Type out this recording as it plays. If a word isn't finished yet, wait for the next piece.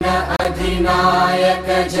अधिनायक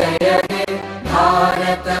जय हे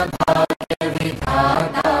भारत भाग्य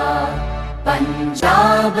विधाता।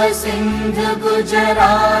 पंजाब सिंध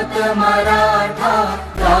गुजरात मराठा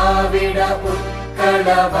द्राविड उत्कल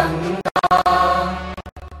वंगा।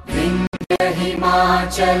 विंध्य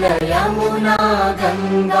हिमाचल यमुना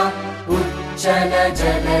गंगा उच्चल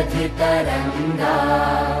जलधि तरंगा।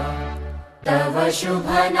 तव शुभ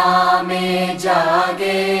नामे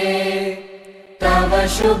जागे तव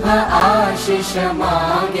शुभ आशीष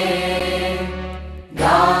मांगे।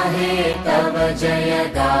 गाहे तव जय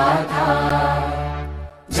गाथा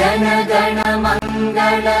जन गण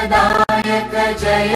मंगलदायक जय